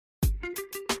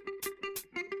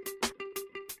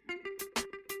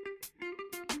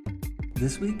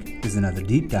This week is another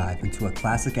deep dive into a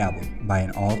classic album by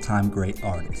an all-time great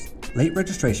artist. Late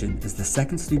Registration is the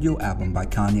second studio album by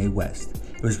Kanye West.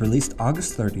 It was released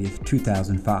August 30th,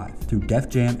 2005 through Def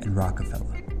Jam and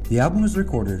Rockefeller. The album was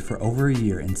recorded for over a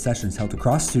year in sessions held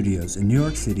across studios in New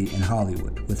York City and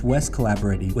Hollywood, with West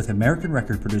collaborating with American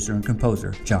record producer and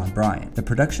composer Jon Brion. The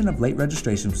production of Late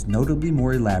Registration was notably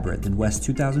more elaborate than West's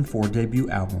 2004 debut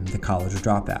album, The College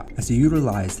Dropout, as he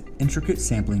utilized intricate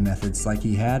sampling methods like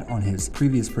he had on his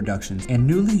previous productions and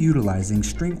newly utilizing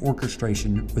string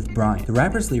orchestration with Brion. The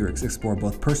rapper's lyrics explore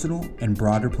both personal and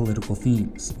broader political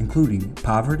themes, including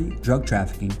poverty, drug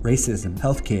trafficking, racism,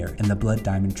 healthcare, and the blood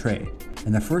diamond trade.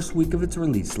 In the first week of its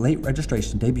release, Late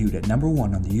Registration debuted at number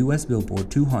 1 on the US Billboard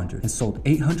 200 and sold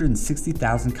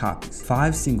 860,000 copies.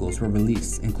 5 singles were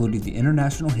released, including the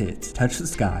international hits Touch the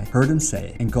Sky, Heard 'Em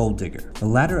Say, and Gold Digger, the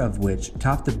latter of which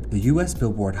topped the US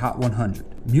Billboard Hot 100.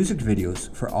 Music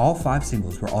videos for all 5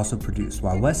 singles were also produced,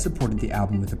 while West supported the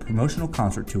album with a promotional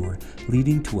concert tour,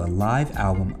 leading to a live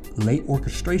album, Late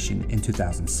Orchestration, in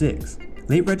 2006.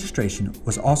 Late Registration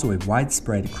was also a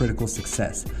widespread critical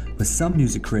success, with some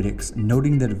music critics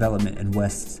noting the development in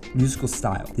West's musical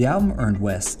style. The album earned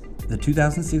West the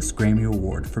 2006 Grammy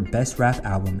Award for Best Rap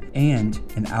Album and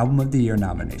an Album of the Year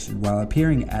nomination, while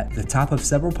appearing at the top of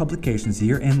several publications'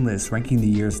 year-end lists ranking the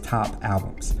year's top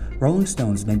albums. Rolling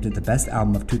Stones named it the best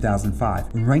album of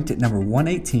 2005 and ranked it number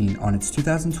 118 on its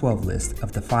 2012 list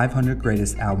of the 500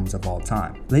 greatest albums of all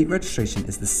time. Late Registration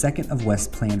is the second of West's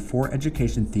planned 4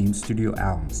 education-themed studio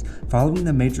albums. Following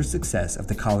the major success of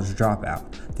The College Dropout,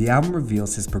 the album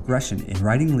reveals his progression in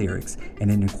writing lyrics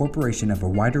and an incorporation of a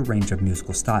wider range of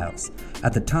musical styles.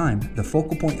 At the time, the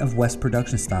focal point of West's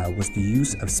production style was the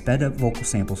use of sped-up vocal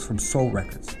samples from soul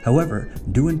records. However,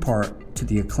 due in part to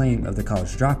the acclaim of The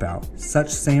College Dropout, such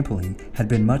sampling had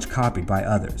been much copied by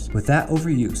others. With that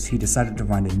overuse, he decided to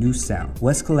find a new sound.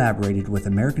 West collaborated with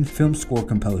American film score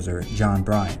composer Jon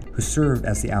Brion, who served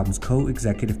as the album's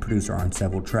co-executive producer on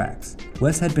several tracks.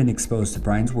 West had been exposed to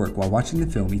Brion's work while watching the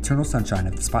film Eternal Sunshine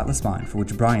of the Spotless Mind, for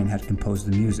which Brion had composed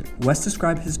the music. West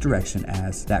described his direction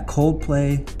as that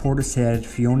Coldplay, Portishead,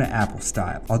 Fiona Apple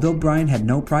style. Although Brion had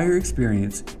no prior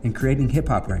experience in creating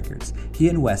hip-hop records, he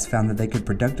and West found that they could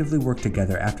productively work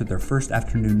together after their first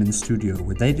afternoon in the studio,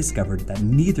 where they discovered that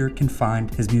neither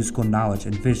confined his musical knowledge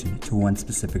and vision to one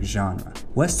specific genre.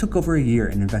 West took over a year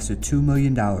and invested $2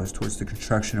 million towards the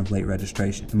construction of Late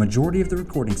Registration. The majority of the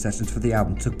recording sessions for the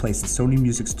album took place at Sony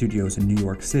Music Studios in New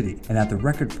York City and at the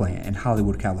Record Plant in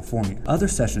Hollywood, California. Other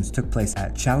sessions took place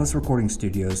at Chalice Recording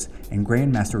Studios and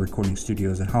Grandmaster Recording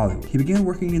Studios in Hollywood. He began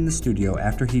working in the studio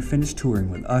after he finished touring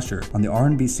with Usher on the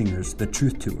R&B Singers The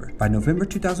Truth Tour. By November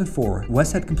 2004,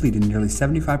 West had completed nearly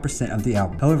 75% of the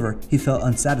album. However, he felt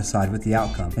unsatisfied with the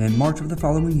outcome, and in March of the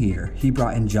following year, he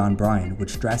brought in Jon Brion,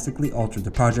 which drastically altered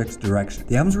the project's direction.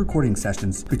 The album's recording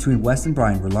sessions between West and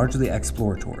Brion were largely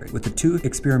exploratory, with the two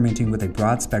experimenting with a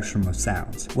broad spectrum of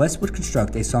sounds. West would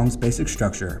construct a song's basic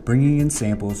structure, bringing in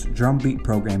samples, drum beat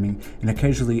programming, and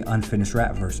occasionally unfinished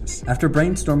rap verses. After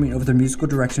brainstorming over the musical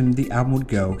direction the album would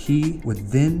go, he would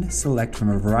then select from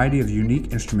a variety of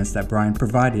unique instruments that Brion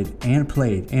provided and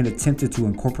played, and attempted to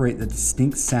incorporate the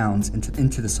distinct sounds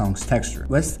into the song's texture.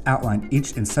 West outlined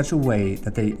each in such a way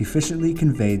that they efficiently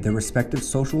conveyed their respective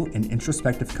social and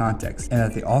introspective context, and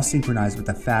that they all synchronized with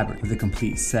the fabric of the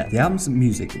complete set. The album's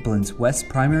music blends West's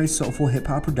primary soulful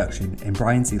hip-hop production and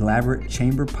Brion's elaborate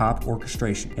chamber pop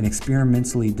orchestration, and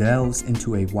experimentally delves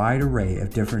into a wide array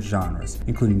of different genres,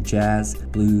 including jazz,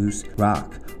 blues,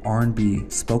 rock, R&B,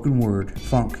 spoken word,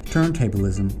 funk,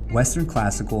 turntablism, Western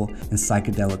classical, and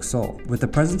psychedelic soul. With the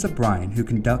presence of Brion, who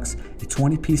conducts a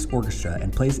 20-piece orchestra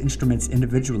and plays instruments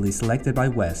individually selected by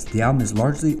West, the album is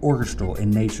largely orchestral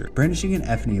in nature, brandishing an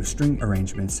ephony of string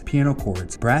arrangements, piano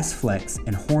chords, brass flecks,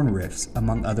 and horn riffs,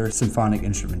 among other symphonic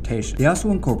instrumentation. They also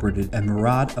incorporated a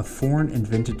myriad of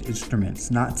foreign-invented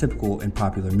instruments not typical in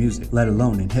popular music, let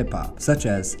alone in hip-hop, such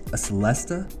as a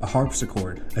celesta, a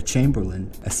harpsichord, a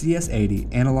chamberlin, a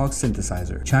CS-80 analog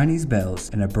synthesizer, Chinese bells,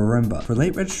 and a marimba. For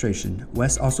Late Registration,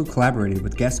 West also collaborated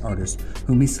with guest artists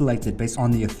whom he selected based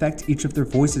on the effect each of their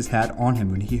voices had on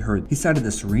him when he heard. He cited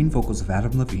the serene vocals of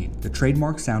Adam Levine, the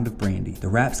trademark sound of Brandy, the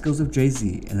rap skills of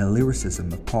Jay-Z, and the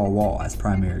lyricism of Paul Wall as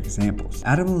primary examples.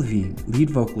 Adam Levine, lead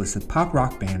vocalist of pop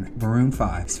rock band Maroon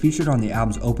 5, is featured on the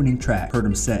album's opening track, Heard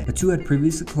 'Em Say. The two had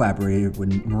previously collaborated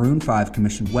when Maroon 5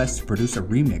 commissioned West to produce a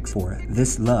remix for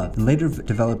This Love, and later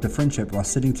developed a friendship while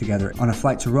sitting together on a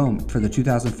flight to Rome for the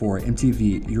 2004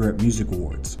 MTV Europe Music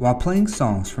Awards. While playing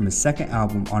songs from his second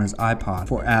album on his iPod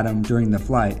for Adam during the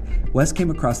flight, West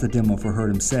came across the demo for Heard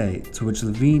 'Em Say, to which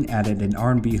Levine added an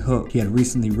R&B hook he had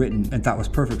recently written and thought was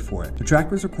perfect for it. The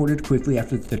track was recorded quickly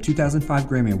after the 2005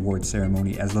 Grammy Awards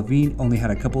ceremony, as Levine only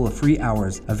had a couple of free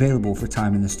hours available for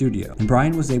time in the studio, and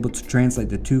Brian was able to translate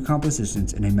the two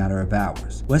compositions in a matter of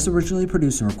hours. West originally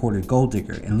produced and recorded Gold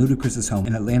Digger in Ludacris's home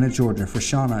in Atlanta, Georgia for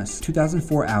Shauna's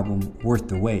 2004 album Worth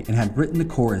the Wait, and had written the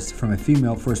chorus from a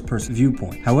female first-person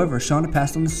viewpoint. However, Shauna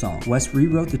passed on the song. West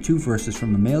rewrote the two verses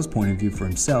from a male's point of view for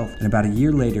himself, and about a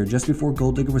year later, just before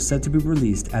Gold Digger was set to be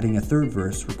released, adding a third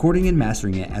verse, recording and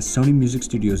mastering it at Sony Music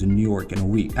Studios in New York in a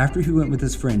week. After he went with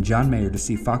his friend John Mayer to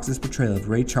see Fox's portrayal of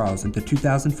Ray Charles in the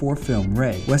 2004 film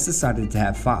Ray, West decided to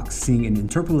have Fox sing an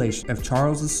interpolation of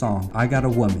Charles' song I Got a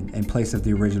Woman in place of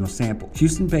the original sample.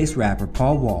 Houston-based rapper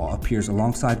Paul Wall appears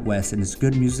alongside West and his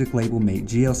good music label mate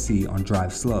GLC on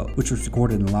Drive Slow, which was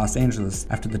recorded in Los Angeles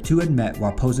after the two had met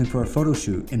while posing for a photo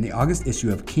shoot in the August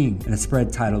issue of King in a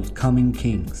spread titled Coming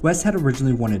Kings. West had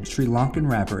originally wanted Sri Lankan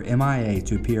rapper MIA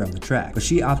to appear on the track, but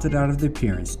she opted out of the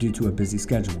appearance due to a busy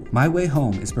schedule. My Way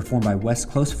Home is performed by West's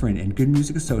close friend and good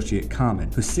music associate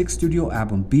Common, whose sixth studio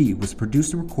album B was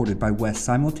produced and recorded by West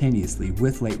simultaneously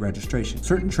with Late Registration.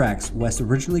 Certain tracks West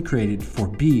originally created for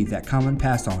B that Common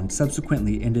passed on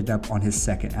subsequently ended up on his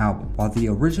second album. While the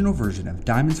original version of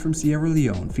Diamonds from Sierra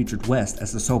Leone featured West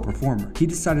as the sole performer, he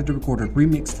decided to record a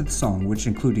remix to the song which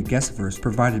included guest verse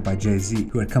provided by Jay-Z,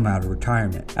 who had come out of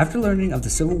retirement. After learning of the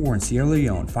civil war in Sierra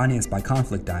Leone financed by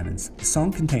Conflict Diamonds, the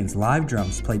song contains live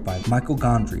drums played by Michael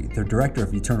Gondry, the director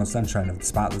of Eternal Sunshine of the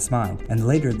Spotless Mind, and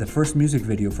later the first music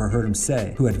video for Heard 'Em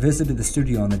Say, who had visited the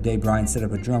studio on the day Brian set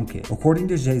up a drum kit. According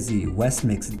to Jay-Z, West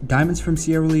mixed Diamonds from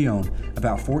Sierra Leone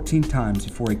about 14 times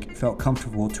before he felt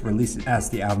comfortable to release it as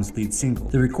the album's lead single.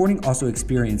 The recording also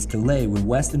experienced delay when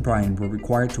West and Brian were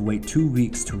required to wait 2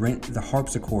 weeks to rent the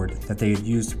harpsichord that they had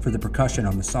used for the percussion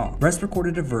on the song. West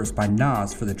recorded a verse by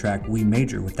Nas for the track We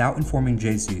Major without informing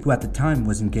Jay-Z, who at the time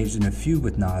was engaged in a feud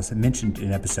with Nas mentioned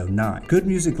in episode 9. Good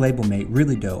music label mate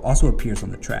Really Doe also appears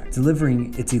on the track,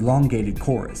 delivering its elongated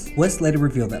chorus. West later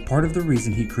revealed that part of the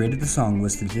reason he created the song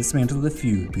was to dismantle the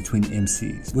feud between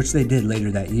MCs, which they did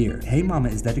later that year. Hey Mama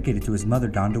is dedicated to his mother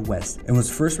Donda West and was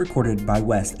first recorded by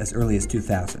West as early as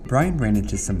 2000. Brian ran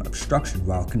into some obstruction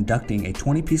while conducting a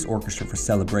 20-piece orchestra for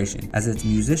Celebration, as its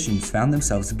musicians found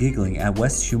themselves giggling at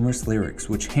West's humorous lyrics,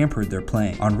 which hampered their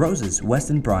playing. On Roses, West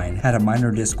and Brian had a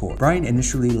minor discord. Brian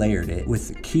initially layered it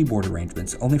with keyboard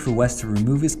arrangements, only for West to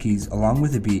remove his keys along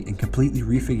with the beat and completely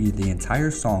refigure the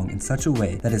entire song in such a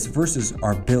way that his verses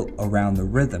are built around the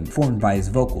rhythm formed by his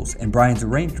vocals, and Brian's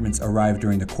arrangements arrive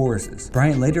during the choruses.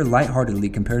 Brian later lightheartedly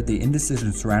compared the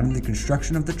indecision surrounding the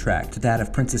construction of the track to that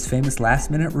of Prince's famous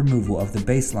last-minute removal of the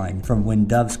bass line from When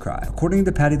Doves Cry. According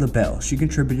to Patti LaBelle, she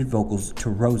contributed vocals to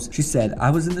Roses. She said, I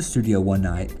was in the studio one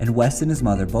night, and West and his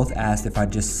mother both asked if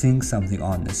I'd just sing something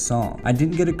on this song. I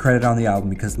didn't get a credit on the album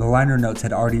because the liner notes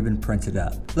had already been printed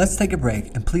up. Let's take a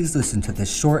break and please listen to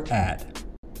this short ad.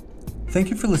 Thank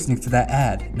you for listening to that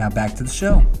ad. Now back to the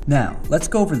show. Now, let's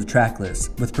go over the track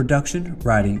list with production,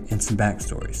 writing, and some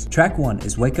backstories. Track 1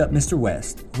 is Wake Up Mr.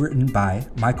 West, written by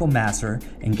Michael Masser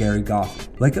and Gary Goffin.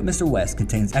 Wake Up Mr. West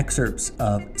contains excerpts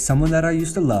of Someone That I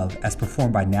Used to Love as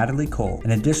performed by Natalie Cole,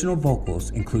 and additional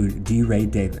vocals include D. Ray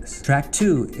Davis. Track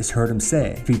 2 is Heard 'Em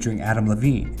Say, featuring Adam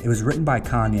Levine. It was written by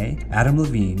Kanye, Adam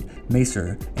Levine,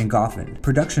 Masser, and Goffin.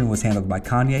 Production was handled by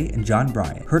Kanye and John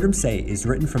Bryant. Heard 'Em Say is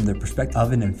written from the perspective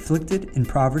of an afflicted,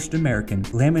 impoverished American,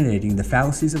 laminating the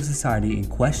fallacies of society and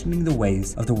questioning the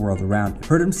ways of the world around him.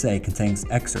 Heard 'Em Say contains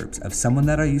excerpts of Someone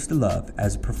That I Used to Love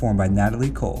as performed by Natalie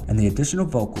Cole, and the additional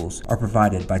vocals are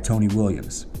provided by Tony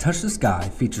Williams. Touch the Sky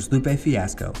features Lupe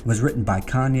Fiasco, was written by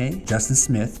Kanye, Justin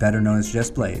Smith, better known as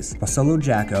Just Blaze, Barcelo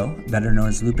Jacko, better known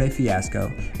as Lupe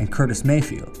Fiasco, and Curtis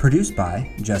Mayfield, produced by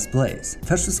Just Blaze.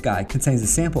 Touch the Sky contains a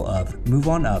sample of Move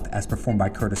On Up as performed by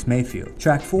Curtis Mayfield.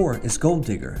 Track 4 is Gold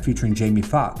Digger featuring Jamie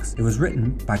Foxx. It was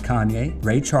written by Kanye,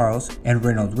 Ray Charles, and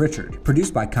Reynold Richard,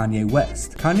 produced by Kanye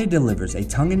West. Kanye delivers a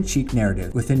tongue-in-cheek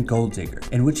narrative within Gold Digger,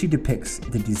 in which he depicts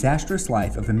the disastrous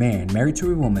life of a man married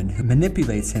to a woman who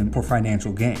manipulates him for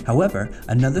financial gain. However,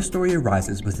 another story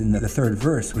arises within the third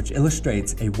verse, which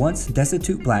illustrates a once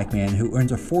destitute black man who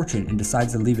earns a fortune and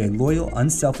decides to leave a loyal,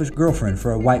 unselfish girlfriend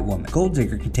for a white woman. Gold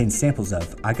Digger contains samples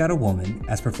of I Got a Woman,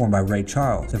 as performed by Ray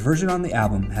Charles. The version on the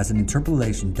album has an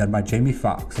interpolation done by Jamie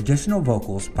Foxx, additional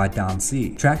vocals by Don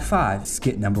C. Track 5,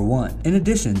 skit number 1. In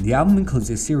addition, the album includes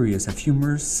a series of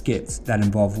humorous skits that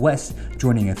involve West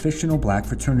joining a fictional black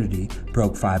fraternity,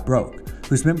 Broke 5 Broke.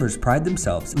 whose members pride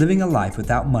themselves living a life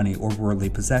without money or worldly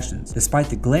possessions, despite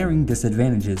the glaring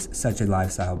disadvantages such a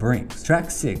lifestyle brings. Track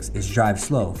 6 is Drive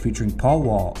Slow, featuring Paul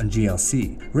Wall and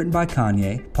GLC, written by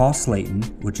Kanye, Paul Slayton,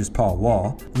 which is Paul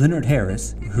Wall, Leonard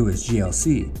Harris, who is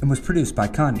GLC, and was produced by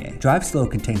Kanye. Drive Slow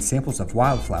contains samples of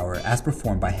Wildflower as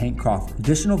performed by Hank Crawford,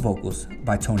 additional vocals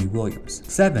by Tony Williams.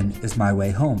 7 is My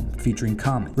Way Home, featuring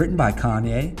Common, written by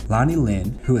Kanye, Lonnie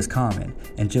Lynn, who is Common,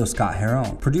 and Jill Scott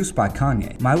Heron, produced by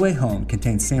Kanye. My Way Home contains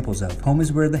samples of Home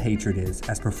Is Where the Hatred Is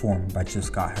as performed by Jill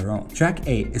Scott Heron. Track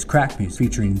 8 is Crack Music,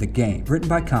 featuring The Game, written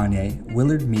by Kanye,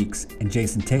 Willard Meeks, and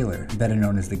Jason Taylor, better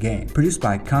known as The Game, produced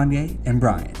by Kanye and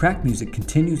Brian. Crack Music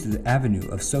continues the avenue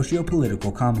of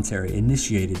socio-political commentary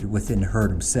initiated within Heard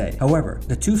 'Em Say. However,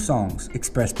 the two songs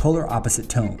express polar opposite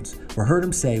tones, where Heard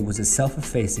 'Em Say was as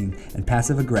self-effacing and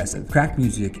passive-aggressive. Crack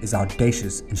Music is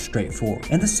audacious and straightforward.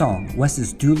 In the song, West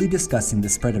is duly discussing the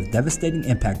spread of devastating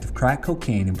impact of crack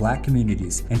cocaine in black communities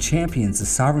and champions the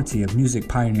sovereignty of music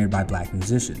pioneered by black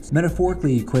musicians,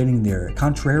 metaphorically equating their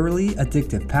contrarily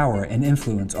addictive power and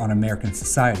influence on American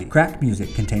society. Crack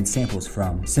Music contains samples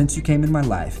from Since You Came in My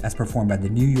Life as performed by the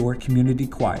New York Community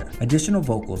Choir, additional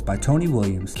vocals by Tony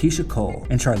Williams, Keisha Cole,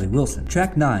 and Charlie Wilson.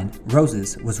 Track 9,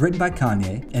 Roses, was written by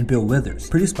Kanye and Bill Withers,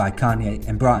 produced by Kanye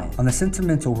and Brian. On the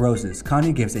sentimental Roses,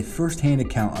 Kanye gives a first-hand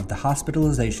account of the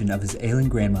hospitalization of his ailing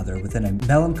grandmother within a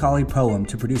melancholy poem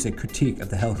to produce a critique of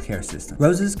the healthcare system.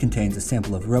 Roses contains a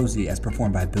sample of Rosie as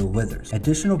performed by Bill Withers,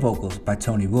 additional vocals by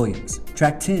Tony Williams.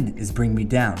 Track 10 is Bring Me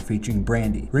Down, featuring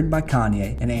Brandy, written by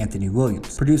Kanye and Anthony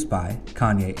Williams, produced by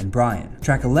Kanye and Brian.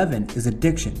 Track 11 is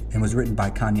Addiction and was written by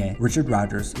Kanye, Richard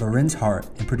Rodgers, Lorenz Hart,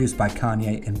 and produced by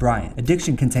Kanye and Brian.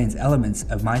 Addiction contains elements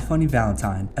of My Funny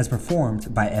Valentine as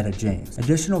performed by Etta James,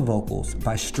 additional vocals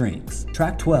by Strings.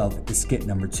 Track 12 is Skit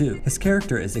Number 2. His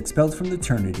character is expelled from the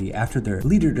fraternity after their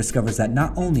leader discovers that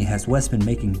not only has West been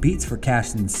making beats for cash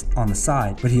on the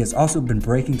side, but he has also been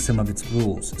breaking some of its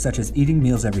rules, such as eating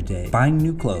meals every day, buying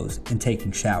new clothes, and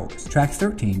taking showers. Track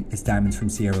 13 is Diamonds from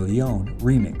Sierra Leone,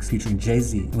 remix, featuring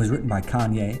Jay-Z, and was written by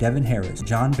Kanye, Devin Harris,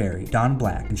 John Barry, Don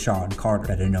Black, and Sean Carter,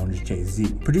 better known as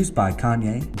Jay-Z. Produced by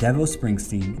Kanye, Devo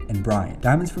Springsteen, and Brian.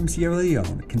 Diamonds from Sierra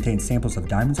Leone contains samples of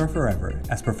Diamonds Are Forever,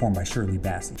 as performed by Shirley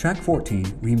Bassey. Track 14,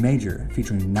 We Major,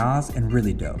 featuring Nas and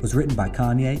Really Doe, was written by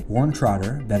Kanye, Warren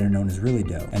Trotter, better known as Really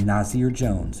Doe, and Nasir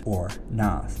Jones, or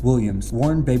Nas, Williams,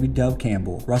 Warren Baby Dub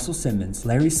Campbell, Russell Simmons,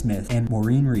 Larry Smith, and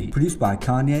Maureen Reed. Produced by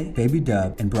Kanye, Baby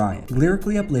Dub, and Brian.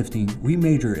 Lyrically uplifting, We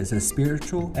Major is a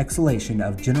spiritual exhalation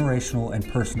of generational and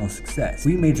personal success.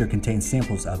 We Major contains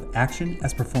samples of Action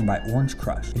as performed by Orange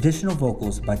Crush, additional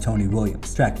vocals by Tony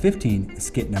Williams. Track 15 is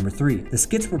Skit Number 3. The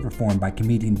skits were performed by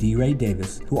comedian D. Ray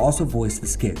Davis, who also voiced the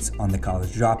skits on The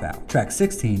College Dropout. Track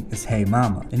 16 is Hey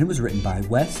Mama, and it was written by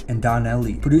West and Donnell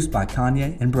Lee, produced by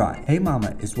Kanye and Brian. Hey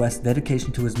Mama is West's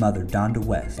dedication to his mother, Donda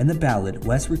West. In the ballad,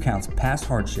 West recounts past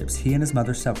hardships he and his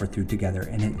mother suffered through together,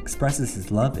 and it expresses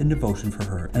his love and devotion for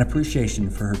her and appreciation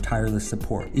for her tireless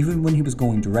support, even when he was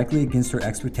going directly against her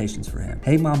expectations for him.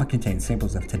 Hey Mama contains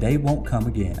samples of Today Won't Come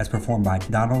Again, as performed by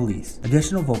Donald Lease,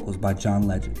 additional vocals by John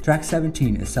Legend. Track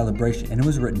 17 is Celebration, and it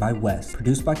was written by West,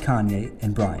 produced by Kanye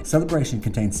and Brian. Celebration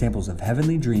contains samples of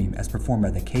Heavenly Dream, as performed by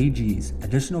the KGs,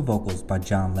 additional vocals by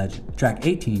John Legend. Track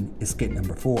 18 is Skit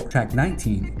Number 4. Track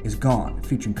 19 is Gone,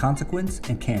 featuring Consequence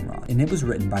and Cameron, and it was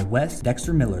written by West,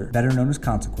 Dexter Miller, better known as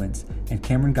Consequence, and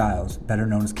Cameron Giles, better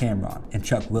known as Cameron, and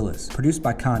Chuck Willis, produced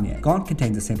by Kanye. Gone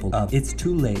contains a sample of It's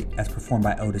Too Late, as performed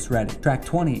by Otis Redding. Track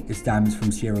 20 is Diamonds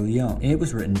from Sierra Leone, and it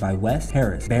was written by West,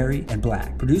 Harris, Barry, and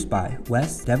Black, produced by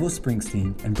West, Devo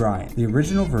Springsteen, and Brian. The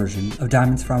original version of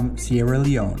Diamonds from Sierra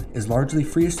Leone is largely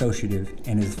free associative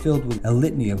and is filled with a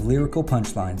litany of lyrical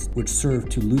punchlines which serve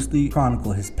to loosely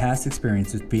chronicle his past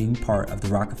experiences being part of the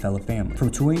Rockefeller family,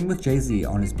 from touring with Jay-Z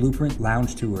on his Blueprint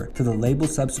Lounge tour to the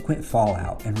label's subsequent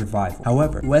fallout and revival.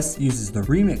 However, West uses the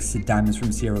remix to Diamonds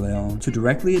from Sierra Leone to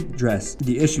directly address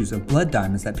the issues of blood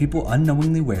diamonds that people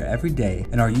unknowingly wear every day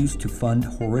and are used to fund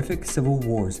horrific civil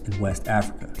wars in West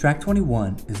Africa. Track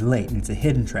 21 is Late, and it's a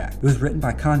hidden track. It was written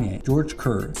by Kanye, George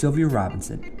Kerr, Sylvia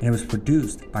Robinson, and it was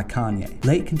produced by Kanye.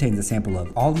 Late contains a sample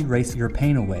of I'll Erase Your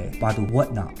Pain Away by the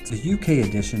Whatnots. The UK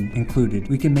edition included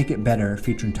We Can Make It Better,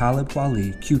 featuring Talib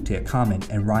Kweli, Q-Tip, Common,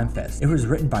 and Rhymefest. It was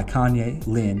written by Kanye,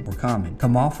 Lynn, or Common,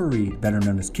 Kamal Fareed, better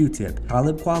known as Q-Tip,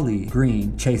 Talib Kweli,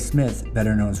 Green, Chase Smith,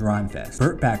 better known as Rhymefest,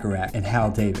 Burt Bacharach, and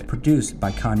Hal David, produced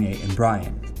by Kanye and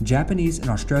Brian. Japanese and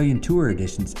Australian tour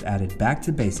editions added Back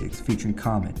to Basics, featuring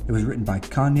Common. It was written by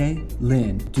Kanye,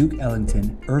 Lynn, Duke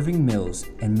Ellington, Irving Mills,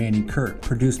 and Manny Kirk,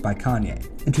 produced by Kanye.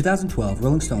 In 2012,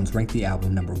 Rolling Stones ranked the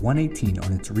album number 118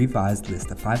 on its revised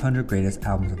list of 500 greatest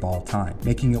albums of all time,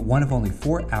 making it one of only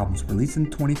 4 albums released in in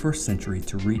the 21st century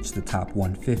to reach the top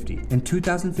 150. In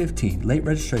 2015, Late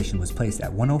Registration was placed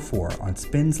at 104 on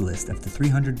Spin's list of the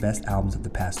 300 best albums of the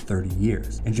past 30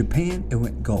 years. In Japan, it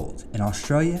went gold. In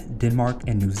Australia, Denmark,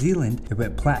 and New Zealand, it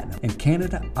went platinum. In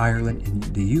Canada, Ireland, and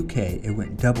the UK, it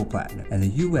went double platinum. And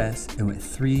the US, it went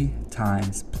 3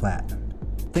 times platinum.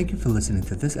 Thank you for listening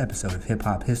to this episode of Hip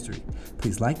Hop History.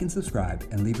 Please like and subscribe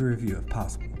and leave a review if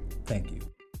possible. Thank you.